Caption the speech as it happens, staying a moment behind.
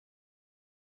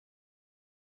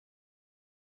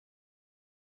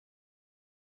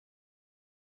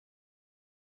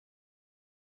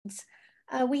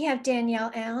We have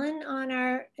Danielle Allen on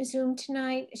our Zoom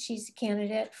tonight. She's a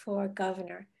candidate for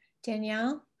governor.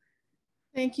 Danielle?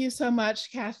 Thank you so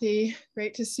much, Kathy.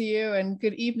 Great to see you, and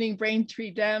good evening,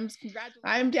 Braintree Dems. Congratulations.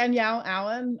 I'm Danielle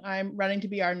Allen. I'm running to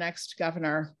be our next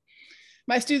governor.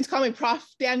 My students call me Prof.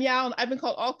 Danielle, and I've been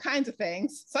called all kinds of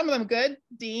things. Some of them good,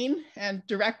 dean and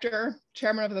director,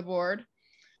 chairman of the board.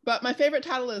 But my favorite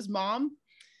title is mom,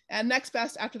 and next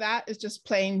best after that is just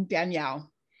plain Danielle.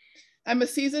 I'm a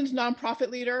seasoned nonprofit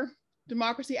leader,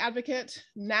 democracy advocate,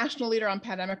 national leader on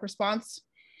pandemic response.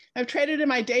 I've traded in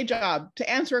my day job to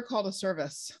answer a call to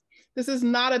service. This is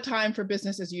not a time for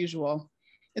business as usual.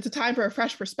 It's a time for a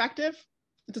fresh perspective.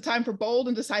 It's a time for bold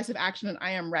and decisive action, and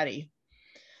I am ready.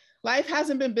 Life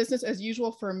hasn't been business as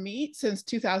usual for me since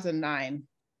 2009.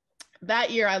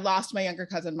 That year, I lost my younger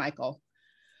cousin, Michael.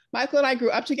 Michael and I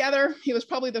grew up together. He was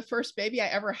probably the first baby I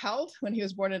ever held when he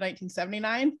was born in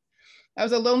 1979. I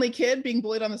was a lonely kid being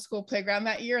bullied on the school playground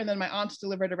that year, and then my aunt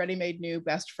delivered a ready-made new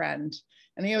best friend.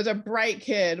 And he was a bright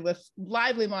kid with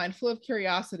lively mind, full of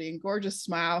curiosity and gorgeous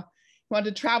smile. He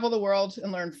wanted to travel the world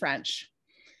and learn French.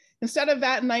 Instead of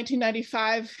that, in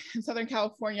 1995, in Southern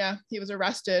California, he was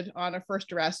arrested on a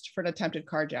first arrest for an attempted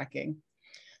carjacking.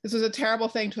 This was a terrible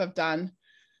thing to have done,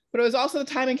 but it was also the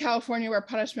time in California where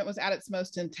punishment was at its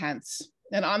most intense.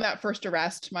 And on that first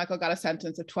arrest, Michael got a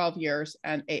sentence of 12 years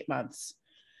and 8 months.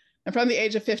 And from the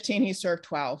age of 15, he served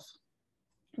 12.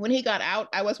 When he got out,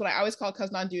 I was what I always call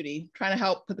cousin on duty, trying to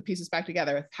help put the pieces back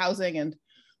together with housing and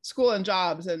school and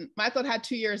jobs. And Michael had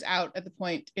 2 years out at the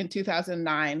point in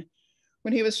 2009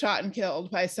 when he was shot and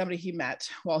killed by somebody he met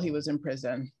while he was in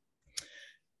prison.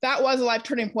 That was a life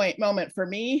turning point moment for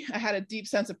me. I had a deep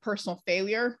sense of personal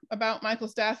failure about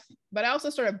Michael's death, but I also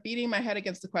started beating my head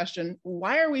against the question,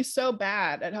 why are we so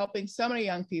bad at helping so many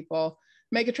young people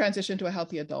make a transition to a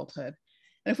healthy adulthood?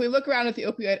 And if we look around at the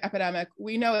opioid epidemic,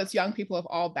 we know it's young people of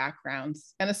all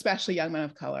backgrounds, and especially young men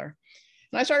of color.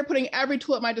 And I started putting every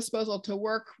tool at my disposal to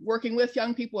working with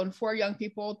young people and for young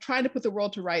people, trying to put the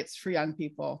world to rights for young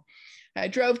people. I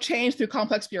drove change through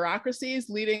complex bureaucracies,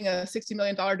 leading a $60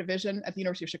 million division at the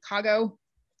University of Chicago,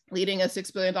 leading a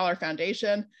 $6 billion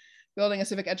foundation, building a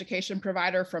civic education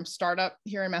provider from startup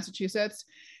here in Massachusetts,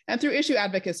 and through issue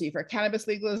advocacy for cannabis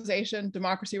legalization,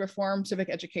 democracy reform, civic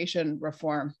education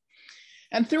reform.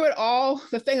 And through it all,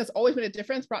 the thing that's always made a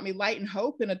difference, brought me light and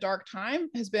hope in a dark time,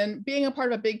 has been being a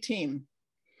part of a big team,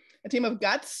 a team of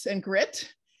guts and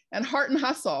grit and heart and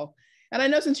hustle. And I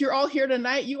know since you're all here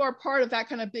tonight, you are part of that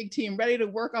kind of big team, ready to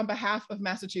work on behalf of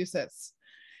Massachusetts.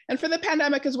 And for the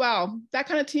pandemic as well, that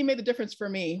kind of team made the difference for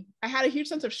me. I had a huge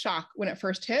sense of shock when it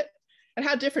first hit, and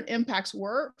how different impacts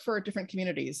were for different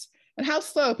communities, and how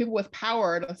slow people with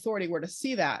power and authority were to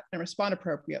see that and respond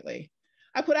appropriately.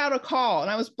 I put out a call,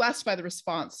 and I was blessed by the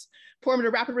response, formed a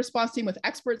rapid response team with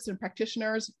experts and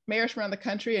practitioners, mayors from around the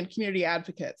country, and community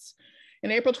advocates.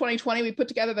 In April 2020, we put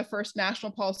together the first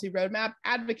national policy roadmap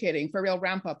advocating for a real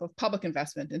ramp up of public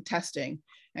investment in testing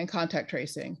and contact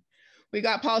tracing. We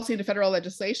got policy into federal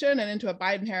legislation and into a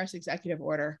Biden-Harris executive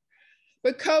order.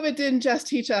 But COVID didn't just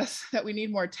teach us that we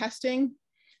need more testing.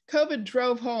 COVID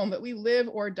drove home that we live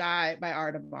or die by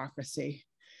our democracy.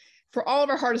 For all of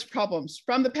our hardest problems,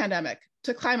 from the pandemic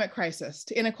to climate crisis,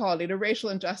 to inequality, to racial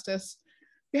injustice,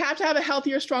 we have to have a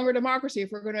healthier, stronger democracy if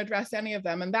we're going to address any of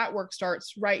them. And that work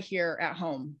starts right here at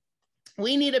home.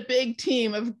 We need a big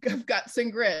team of guts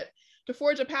and grit to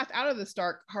forge a path out of this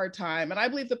dark, hard time. And I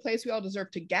believe the place we all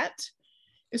deserve to get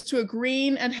is to a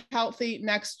green and healthy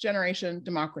next generation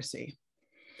democracy.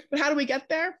 But how do we get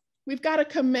there? We've got to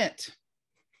commit.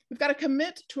 We've got to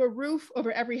commit to a roof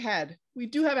over every head. We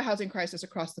do have a housing crisis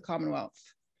across the Commonwealth.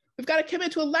 We've got to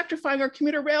commit to electrifying our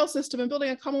commuter rail system and building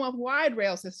a Commonwealth-wide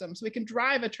rail system so we can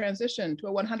drive a transition to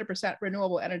a 100%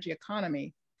 renewable energy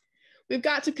economy. We've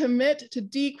got to commit to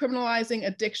decriminalizing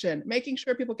addiction, making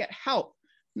sure people get help,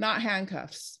 not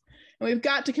handcuffs. And we've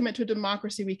got to commit to a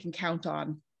democracy we can count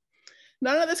on.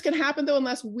 None of this can happen, though,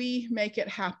 unless we make it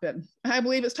happen. And I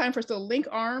believe it's time for us to link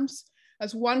arms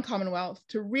as one Commonwealth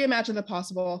to reimagine the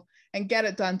possible and get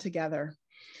it done together.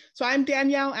 So I'm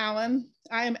Danielle Allen.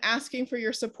 I am asking for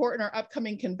your support in our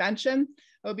upcoming convention.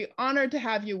 I would be honored to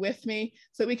have you with me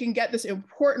so that we can get this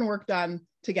important work done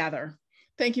together.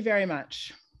 Thank you very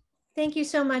much. Thank you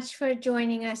so much for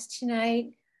joining us tonight,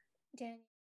 Danielle.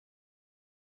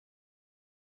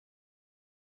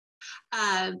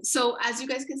 So as you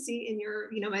guys can see in your,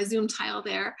 my Zoom tile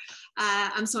there,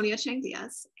 I'm Sonia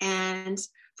Chang-Diaz. And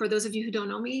for those of you who don't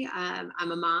know me,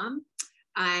 I'm a mom.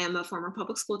 I am a former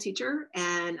public school teacher,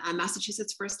 and I'm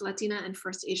Massachusetts' first Latina and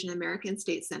first Asian American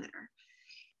state senator.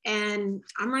 And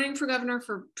I'm running for governor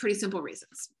for pretty simple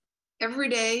reasons. every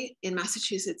day in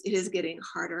Massachusetts, it is getting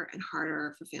harder and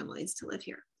harder for families to live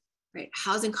here, right?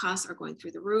 Housing costs are going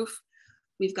through the roof.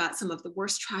 We've got some of the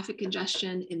worst traffic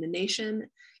congestion in the nation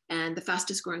and the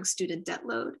fastest growing student debt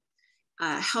load.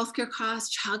 Healthcare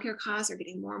costs, childcare costs are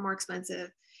getting more and more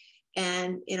expensive.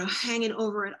 And hanging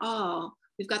over it all,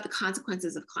 we've got the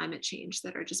consequences of climate change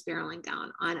that are just barreling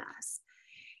down on us.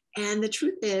 And the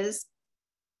truth is,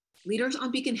 leaders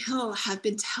on Beacon Hill have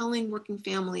been telling working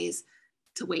families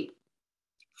to wait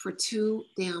for too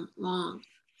damn long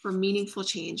for meaningful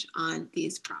change on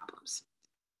these problems.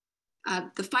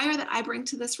 The fire that I bring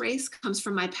to this race comes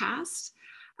from my past.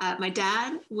 My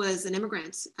dad was an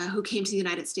immigrant who came to the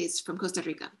United States from Costa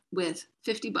Rica with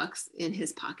 $50 in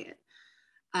his pocket.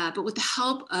 But with the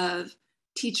help of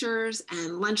teachers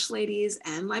and lunch ladies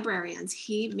and librarians,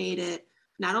 he made it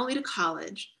not only to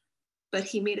college, but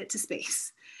he made it to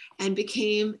space and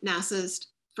became NASA's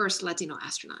first Latino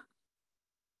astronaut.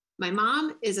 My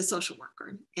mom is a social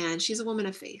worker, and she's a woman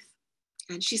of faith.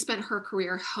 And she spent her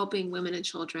career helping women and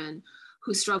children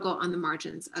who struggle on the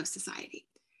margins of society.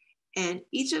 And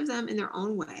each of them in their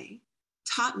own way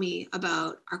taught me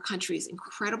about our country's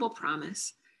incredible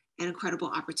promise and incredible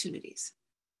opportunities.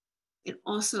 And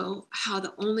also how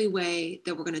the only way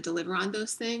that we're going to deliver on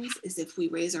those things is if we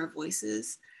raise our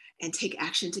voices and take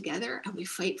action together and we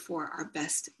fight for our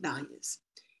best values.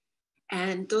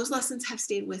 And those lessons have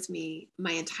stayed with me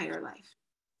my entire life.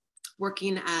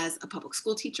 Working as a public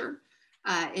school teacher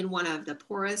in one of the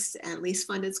poorest and least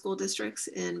funded school districts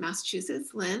in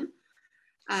Massachusetts, Lynn.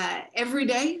 Every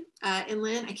day in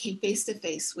Lynn, I came face to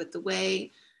face with the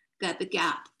way that the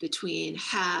gap between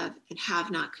have and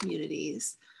have not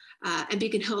communities and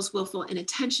Beacon Hill's willful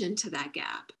inattention to that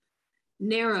gap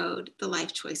narrowed the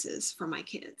life choices for my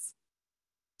kids.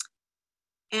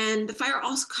 And the fire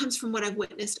also comes from what I've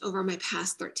witnessed over my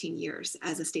past 13 years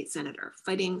as a state senator,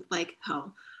 fighting like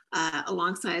hell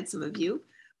alongside some of you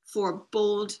for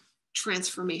bold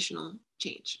transformational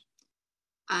change.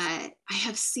 I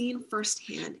have seen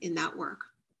firsthand in that work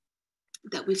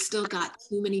that we've still got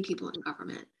too many people in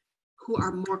government who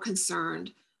are more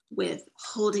concerned with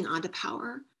holding on to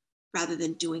power rather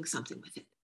than doing something with it.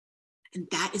 And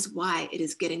that is why it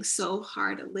is getting so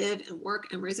hard to live and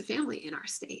work and raise a family in our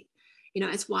state.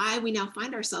 It's why we now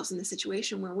find ourselves in the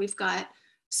situation where we've got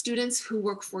students who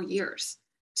work for years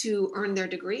to earn their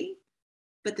degree,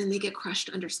 but then they get crushed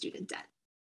under student debt.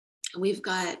 And we've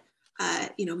got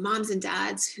moms and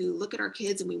dads who look at our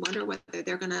kids and we wonder whether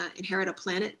they're going to inherit a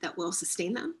planet that will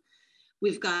sustain them.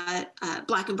 We've got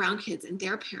Black and brown kids and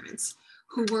their parents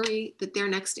who worry that their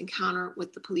next encounter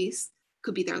with the police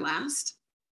could be their last.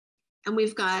 And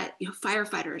we've got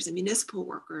firefighters and municipal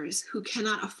workers who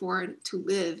cannot afford to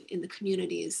live in the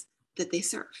communities that they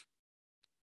serve.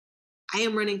 I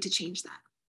am running to change that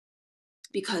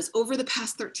because over the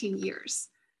past 13 years,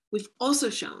 we've also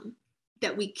shown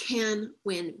that we can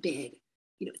win big.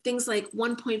 Things like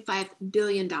 $1.5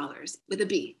 billion with a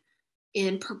B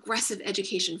in progressive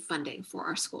education funding for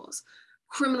our schools,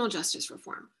 criminal justice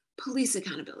reform, police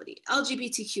accountability,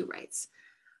 LGBTQ rights.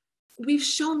 We've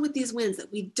shown with these wins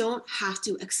that we don't have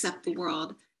to accept the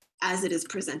world as it is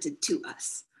presented to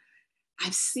us.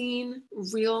 I've seen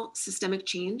real systemic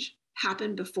change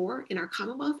happen before in our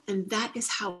Commonwealth, and that is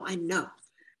how I know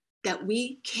that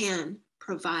we can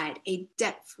provide a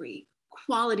debt-free,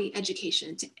 quality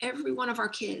education to every one of our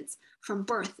kids from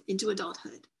birth into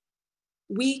adulthood.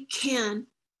 We can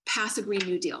pass a Green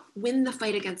New Deal, win the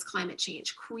fight against climate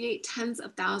change, create tens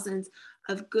of thousands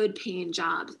of good paying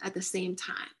jobs at the same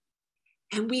time.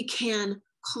 And we can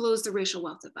close the racial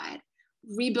wealth divide,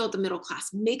 rebuild the middle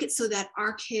class, make it so that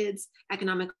our kids'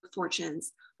 economic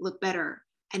fortunes look better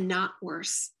and not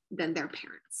worse than their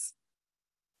parents.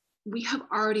 We have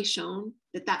already shown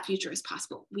that that future is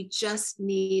possible. We just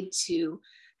need to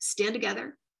stand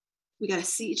together. We got to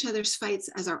see each other's fights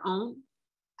as our own,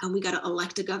 and we got to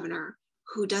elect a governor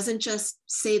who doesn't just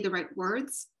say the right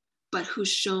words, but who's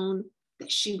shown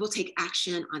that she will take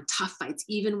action on tough fights,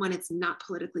 even when it's not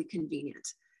politically convenient,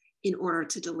 in order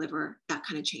to deliver that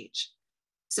kind of change.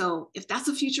 So if that's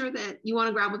a future that you want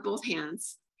to grab with both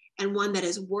hands and one that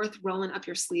is worth rolling up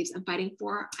your sleeves and fighting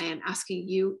for, I am asking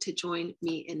you to join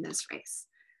me in this race.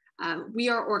 We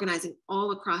are organizing all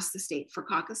across the state for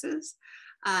caucuses.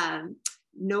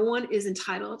 No one is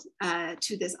entitled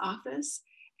to this office,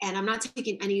 and I'm not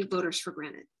taking any voters for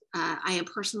granted. I am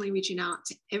personally reaching out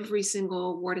to every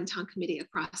single ward and town committee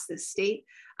across this state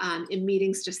in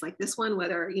meetings just like this one,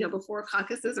 whether before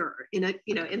caucuses or in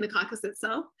the caucus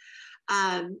itself.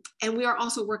 And we are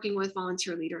also working with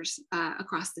volunteer leaders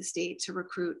across the state to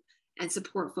recruit and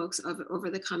support folks over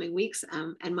the coming weeks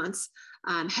and months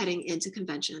heading into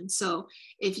convention. So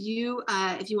if you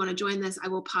want to join this, I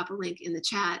will pop a link in the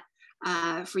chat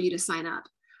for you to sign up.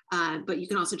 But you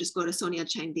can also just go to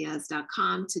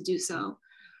soniachangdiaz.com to do so.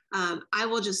 I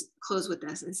will just close with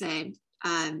this and say,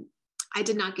 I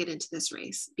did not get into this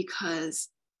race because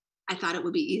I thought it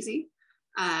would be easy.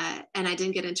 And I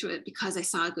didn't get into it because I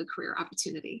saw a good career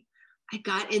opportunity. I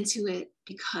got into it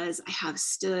because I have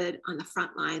stood on the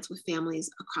front lines with families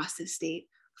across this state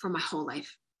for my whole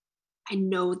life. I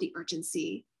know the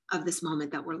urgency of this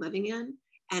moment that we're living in,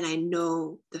 and I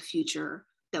know the future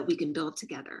that we can build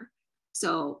together.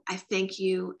 So I thank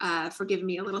you for giving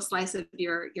me a little slice of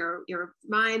your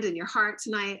mind and your heart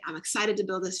tonight. I'm excited to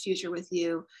build this future with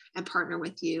you and partner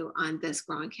with you on this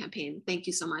growing campaign. Thank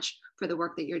you so much for the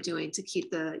work that you're doing to keep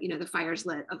the fires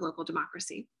lit of local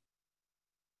democracy.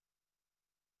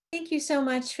 Thank you so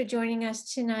much for joining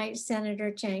us tonight, Senator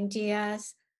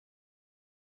Chang-Diaz.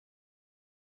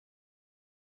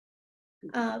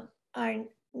 Our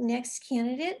next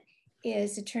candidate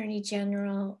is Attorney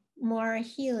General Maura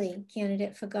Healey,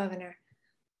 candidate for governor.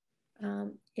 Hi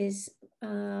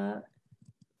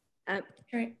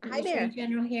Attorney there.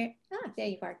 General here. Ah, there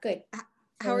you are. Good.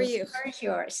 How are you? The floor is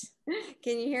yours.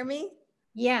 Can you hear me?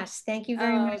 Yes, thank you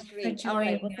very much for Great. joining All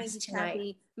right. Well, us thank you, tonight.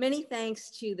 Kathy. Many thanks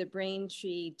to the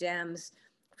Braintree Dems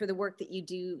for the work that you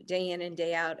do day in and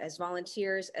day out as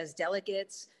volunteers, as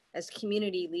delegates, as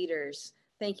community leaders.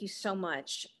 Thank you so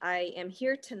much. I am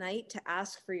here tonight to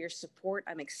ask for your support.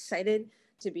 I'm excited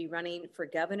to be running for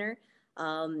governor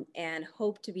and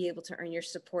hope to be able to earn your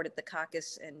support at the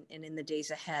caucus and in the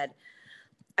days ahead.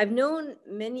 I've known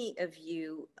many of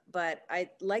you, but I'd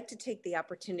like to take the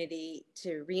opportunity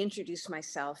to reintroduce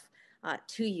myself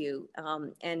to you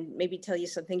and maybe tell you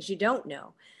some things you don't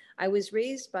know. I was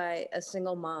raised by a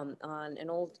single mom on an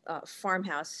old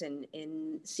farmhouse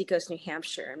in Seacoast, New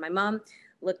Hampshire. And my mom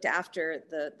looked after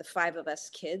the five of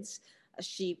us kids.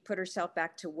 She put herself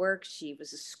back to work. She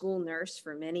was a school nurse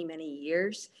for many, many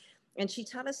years. And she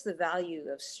taught us the value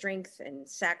of strength and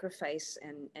sacrifice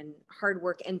and hard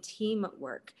work and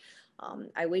teamwork.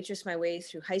 I waitressed my way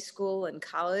through high school and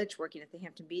college, working at the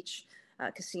Hampton Beach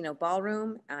Casino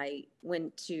Ballroom. I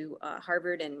went to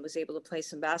Harvard and was able to play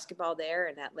some basketball there,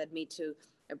 and that led me to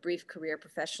a brief career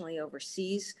professionally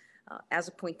overseas as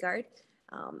a point guard.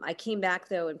 I came back,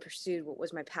 though, and pursued what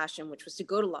was my passion, which was to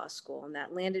go to law school, and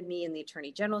that landed me in the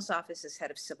Attorney General's office as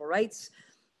head of civil rights.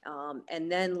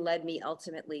 And then led me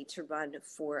ultimately to run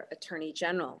for Attorney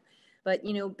General. But,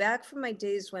 back from my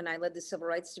days when I led the Civil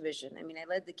Rights Division, I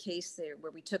led the case there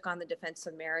where we took on the Defense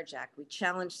of Marriage Act. We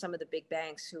challenged some of the big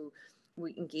banks who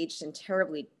we engaged in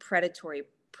terribly predatory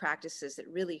practices that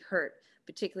really hurt,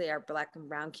 particularly our Black and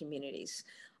Brown communities.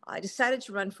 I decided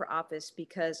to run for office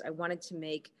because I wanted to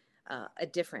make a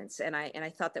difference. And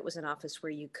I thought that was an office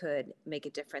where you could make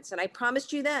a difference. And I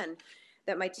promised you then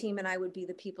that my team and I would be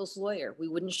the people's lawyer. We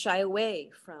wouldn't shy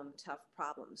away from tough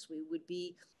problems. We would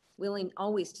be willing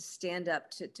always to stand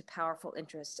up to powerful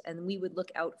interests, and we would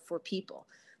look out for people.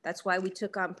 That's why we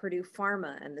took on Purdue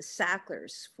Pharma and the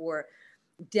Sacklers for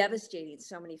devastating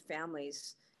so many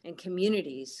families and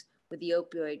communities with the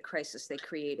opioid crisis they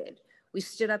created. We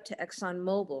stood up to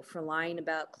ExxonMobil for lying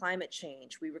about climate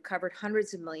change. We recovered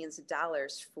hundreds of millions of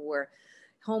dollars for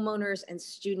homeowners and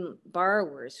student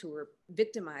borrowers who were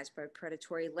victimized by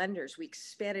predatory lenders. We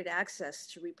expanded access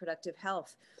to reproductive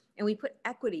health, and we put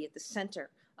equity at the center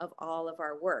of all of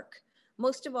our work.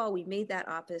 Most of all, we made that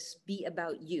office be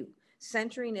about you,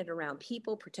 centering it around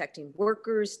people, protecting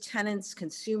workers, tenants,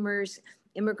 consumers,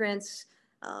 immigrants.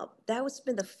 That's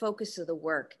been the focus of the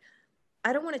work.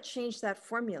 I don't want to change that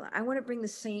formula. I want to bring the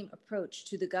same approach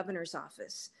to the governor's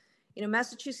office.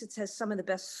 Massachusetts has some of the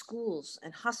best schools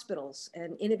and hospitals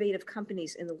and innovative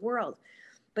companies in the world,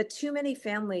 but too many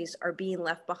families are being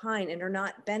left behind and are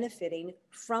not benefiting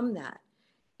from that.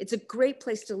 It's a great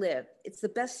place to live. It's the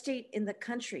best state in the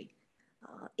country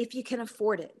if you can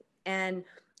afford it. And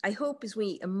I hope as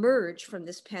we emerge from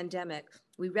this pandemic,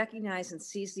 we recognize and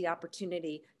seize the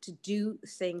opportunity to do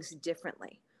things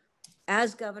differently.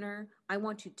 As governor, I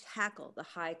want to tackle the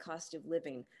high cost of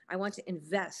living. I want to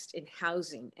invest in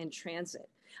housing and transit.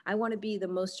 I want to be the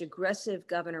most aggressive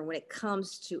governor when it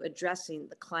comes to addressing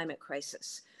the climate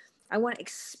crisis. I want to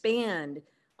expand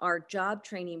our job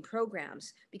training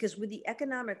programs because with the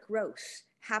economic growth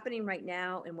happening right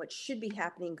now and what should be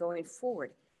happening going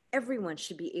forward, everyone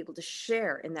should be able to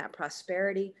share in that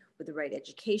prosperity with the right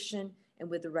education and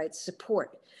with the right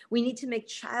support. We need to make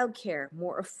childcare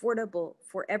more affordable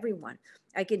for everyone.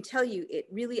 I can tell you, it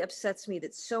really upsets me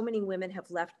that so many women have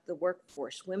left the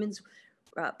workforce. Women's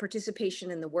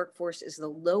participation in the workforce is the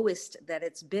lowest that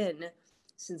it's been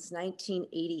since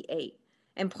 1988.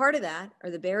 And part of that are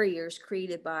the barriers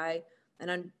created by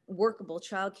an unworkable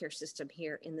childcare system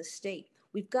here in the state.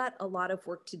 We've got a lot of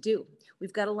work to do.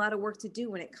 We've got a lot of work to do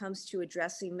when it comes to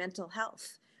addressing mental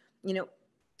health. You know,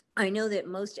 I know that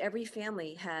most every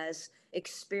family has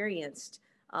experienced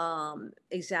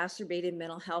exacerbated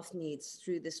mental health needs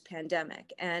through this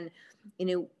pandemic. And, you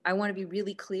know, I want to be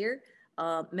really clear,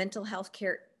 mental health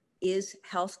care is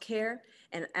health care.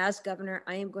 And as governor,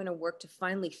 I am going to work to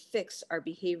finally fix our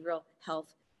behavioral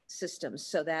health systems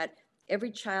so that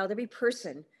every child, every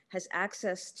person has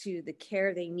access to the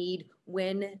care they need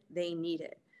when they need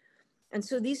it. And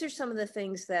so these are some of the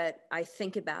things that I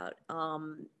think about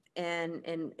and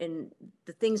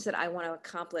the things that I want to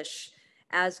accomplish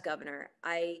as governor.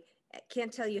 I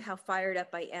can't tell you how fired up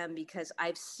I am because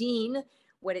I've seen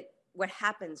what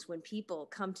happens when people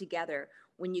come together,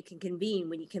 when you can convene,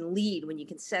 when you can lead, when you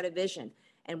can set a vision,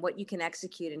 and what you can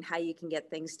execute and how you can get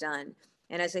things done.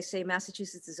 And as I say,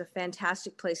 Massachusetts is a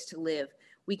fantastic place to live.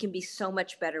 We can be so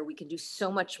much better. We can do so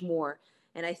much more.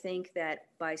 And I think that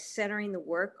by centering the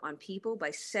work on people,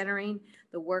 by centering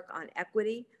the work on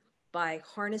equity, by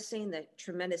harnessing the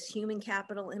tremendous human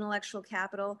capital, intellectual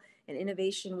capital, and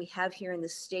innovation we have here in the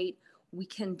state, we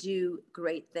can do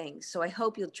great things. So I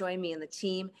hope you'll join me and the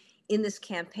team in this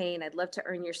campaign. I'd love to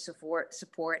earn your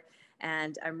support,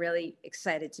 and I'm really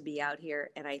excited to be out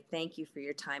here. And I thank you for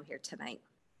your time here tonight.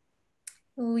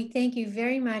 Well, we thank you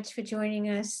very much for joining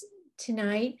us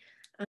tonight.